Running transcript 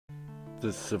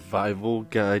The Survival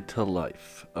Guide to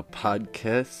Life, a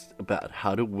podcast about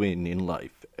how to win in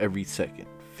life every second,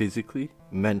 physically,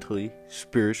 mentally,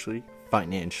 spiritually,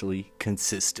 financially,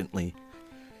 consistently.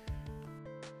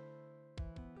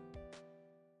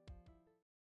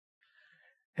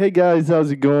 Hey guys,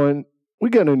 how's it going? We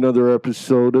got another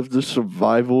episode of The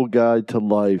Survival Guide to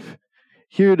Life,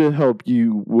 here to help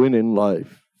you win in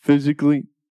life, physically,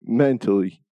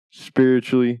 mentally,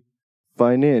 spiritually,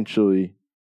 financially,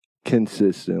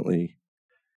 consistently.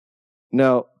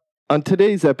 Now, on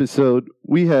today's episode,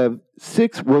 we have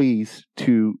 6 ways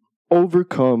to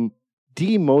overcome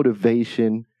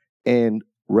demotivation and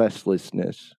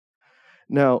restlessness.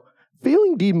 Now,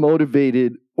 feeling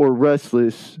demotivated or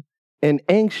restless and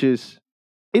anxious,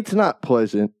 it's not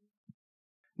pleasant.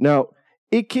 Now,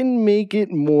 it can make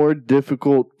it more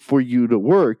difficult for you to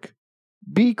work,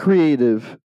 be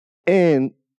creative,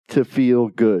 and to feel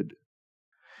good.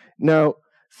 Now,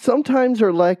 sometimes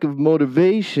our lack of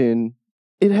motivation,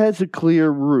 it has a clear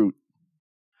root.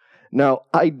 Now,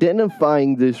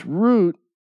 identifying this root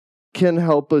can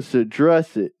help us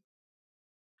address it.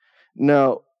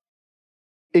 Now,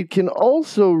 it can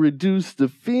also reduce the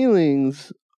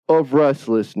feelings of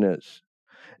restlessness.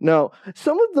 Now,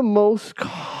 some of the most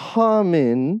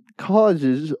common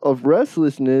causes of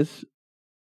restlessness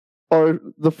are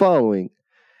the following.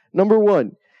 Number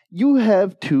 1, you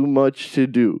have too much to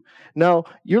do. Now,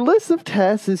 your list of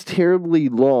tasks is terribly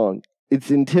long.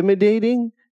 It's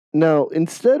intimidating. Now,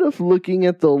 instead of looking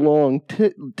at the long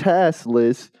task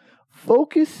list,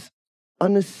 focus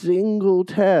on a single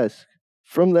task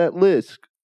from that list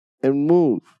and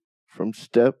move from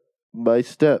step by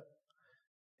step.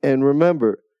 And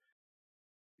remember,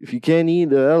 if you can't eat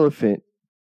an elephant,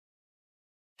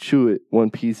 chew it one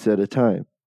piece at a time.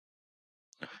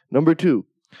 Number 2.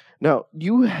 Now,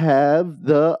 you have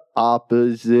the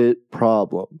opposite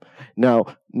problem.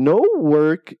 Now, no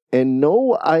work and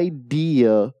no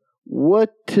idea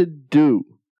what to do.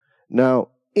 Now,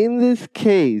 in this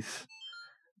case,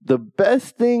 the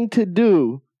best thing to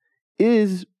do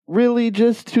is really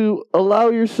just to allow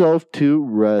yourself to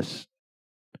rest.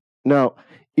 Now,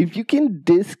 if you can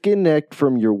disconnect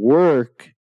from your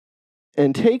work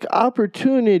and take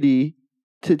opportunity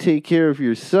to take care of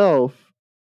yourself,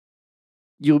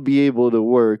 you'll be able to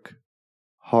work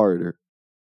harder.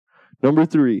 Number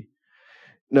 3.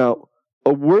 Now,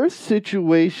 a worse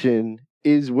situation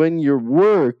is when your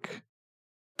work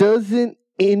doesn't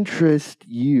interest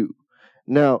you.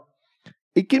 Now,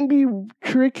 it can be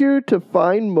trickier to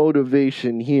find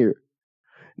motivation here.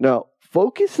 Now,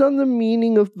 focus on the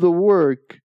meaning of the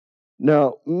work.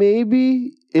 Now,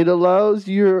 maybe it allows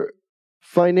your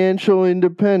financial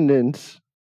independence.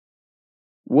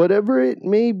 Whatever it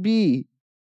may be,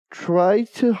 try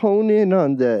to hone in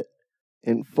on that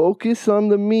and focus on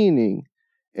the meaning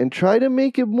and try to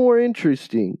make it more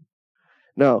interesting.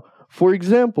 Now, for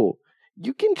example,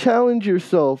 you can challenge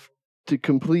yourself to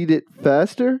complete it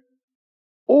faster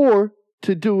or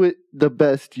to do it the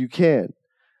best you can.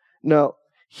 Now,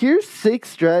 here's 6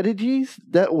 strategies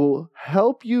that will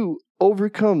help you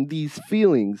overcome these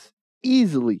feelings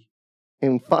easily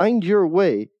and find your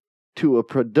way to a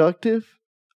productive,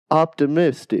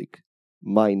 optimistic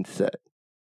mindset.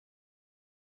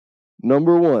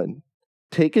 Number 1,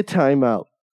 take a time out.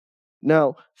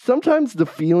 Now, sometimes the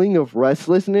feeling of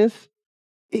restlessness,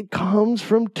 it comes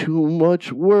from too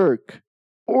much work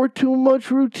or too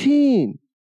much routine.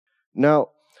 Now,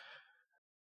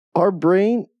 our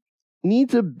brain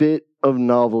needs a bit of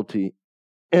novelty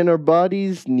and our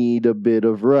bodies need a bit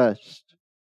of rest.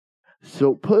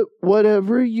 So put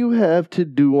whatever you have to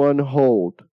do on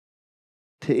hold.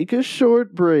 Take a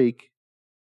short break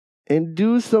and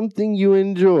do something you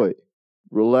enjoy.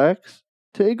 Relax,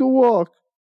 take a walk,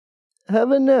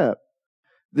 have a nap.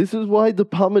 This is why the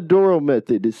Pomodoro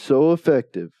method is so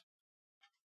effective.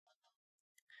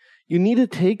 You need to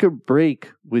take a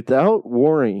break without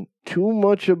worrying too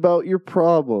much about your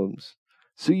problems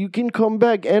so you can come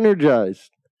back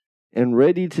energized and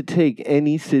ready to take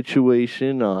any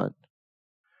situation on.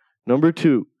 Number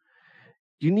 2,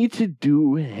 you need to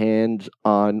do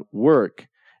hands-on work.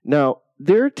 Now,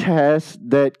 there are tasks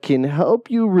that can help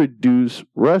you reduce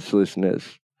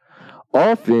restlessness.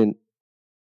 Often,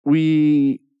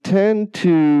 we tend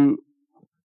to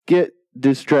get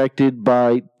distracted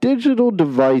by digital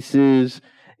devices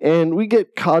and we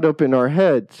get caught up in our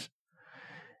heads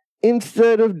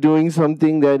instead of doing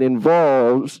something that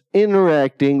involves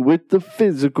interacting with the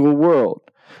physical world.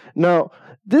 Now,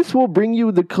 this will bring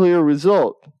you the clear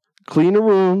result. Clean a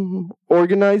room,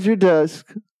 organize your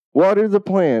desk, water the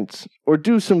plants, or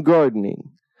do some gardening.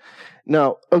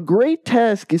 Now, a great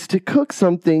task is to cook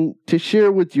something to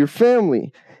share with your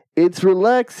family. It's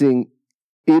relaxing,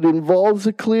 it involves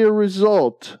a clear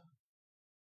result,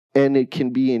 and it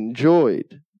can be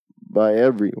enjoyed by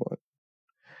everyone.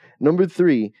 Number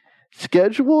 3,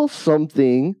 schedule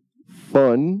something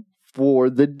fun for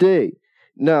the day.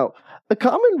 Now, a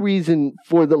common reason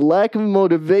for the lack of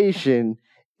motivation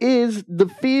is the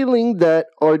feeling that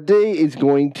our day is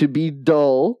going to be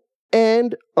dull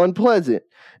and unpleasant.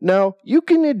 Now, you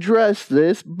can address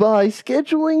this by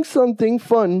scheduling something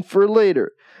fun for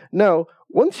later. Now,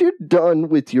 once you're done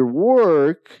with your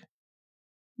work,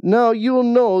 now you'll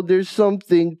know there's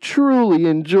something truly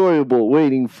enjoyable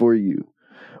waiting for you.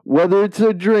 Whether it's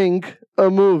a drink, a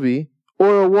movie,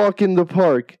 or a walk in the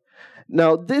park.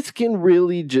 Now, this can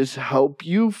really just help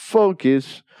you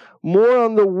focus more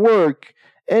on the work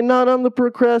and not on the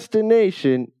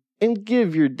procrastination and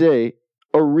give your day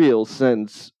a real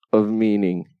sense of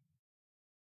meaning.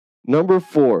 Number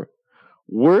 4,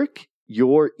 work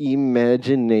your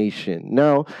imagination.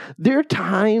 Now, there are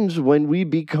times when we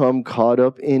become caught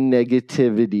up in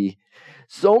negativity.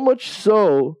 So much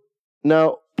so,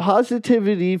 now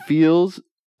positivity feels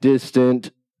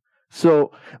distant.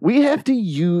 So we have to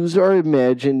use our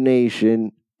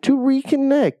imagination to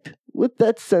reconnect with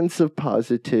that sense of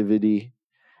positivity.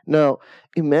 Now,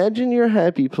 imagine your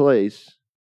happy place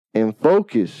and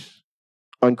focus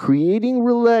on creating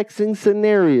relaxing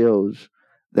scenarios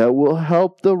that will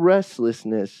help the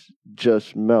restlessness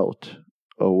just melt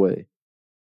away.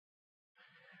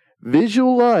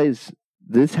 Visualize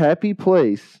this happy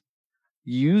place.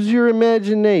 Use your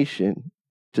imagination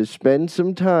to spend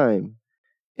some time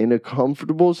in a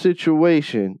comfortable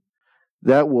situation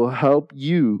that will help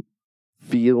you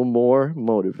feel more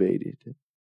motivated.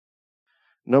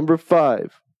 Number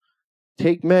 5,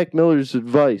 take Mac Miller's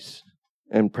advice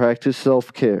and practice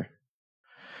self-care.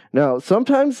 Now,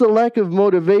 sometimes the lack of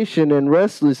motivation and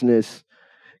restlessness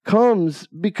comes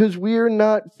because we are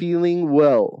not feeling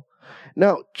well.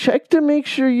 Now, check to make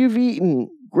sure you've eaten,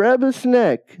 grab a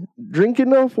snack, drink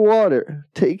enough water,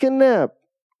 take a nap,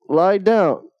 lie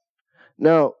down.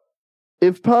 Now,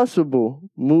 if possible,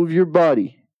 move your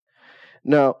body.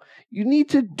 Now, you need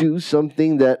to do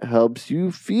something that helps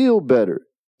you feel better,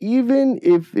 even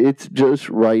if it's just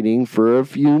writing for a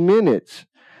few minutes.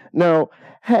 Now,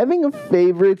 having a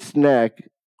favorite snack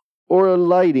or a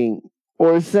lighting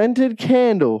or a scented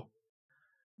candle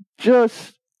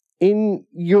just in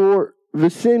your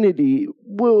vicinity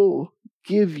will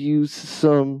give you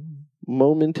some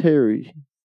momentary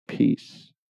peace.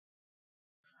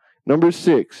 Number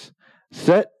 6,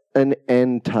 set an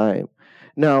end time.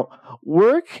 Now,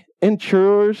 work and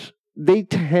chores, they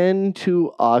tend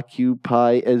to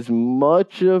occupy as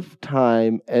much of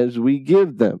time as we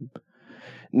give them.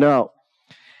 Now,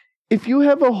 if you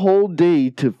have a whole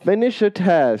day to finish a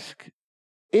task,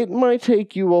 it might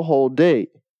take you a whole day.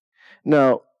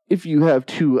 Now, if you have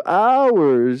 2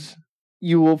 hours,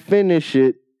 you will finish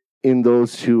it in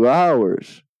those 2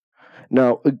 hours.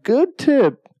 Now, a good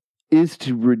tip is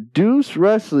to reduce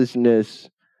restlessness,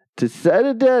 to set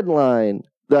a deadline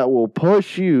that will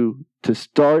push you to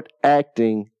start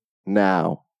acting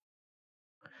now.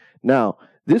 Now,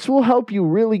 this will help you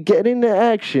really get into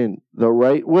action the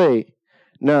right way.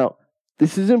 Now,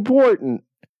 this is important.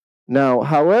 Now,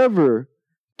 however,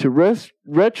 to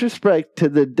retrospect to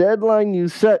the deadline you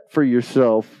set for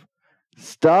yourself,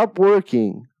 stop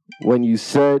working when you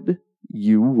said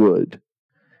you would.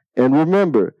 And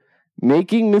remember,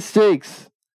 making mistakes,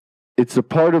 it's a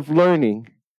part of learning.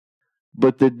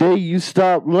 But the day you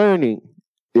stop learning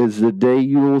is the day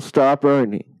you will stop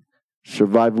earning.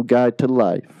 Survival Guide to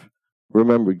Life.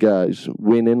 Remember, guys,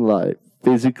 win in life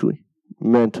physically,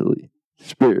 mentally,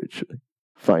 spiritually,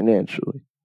 financially.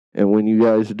 And when you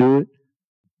guys do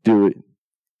it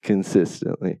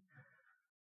consistently.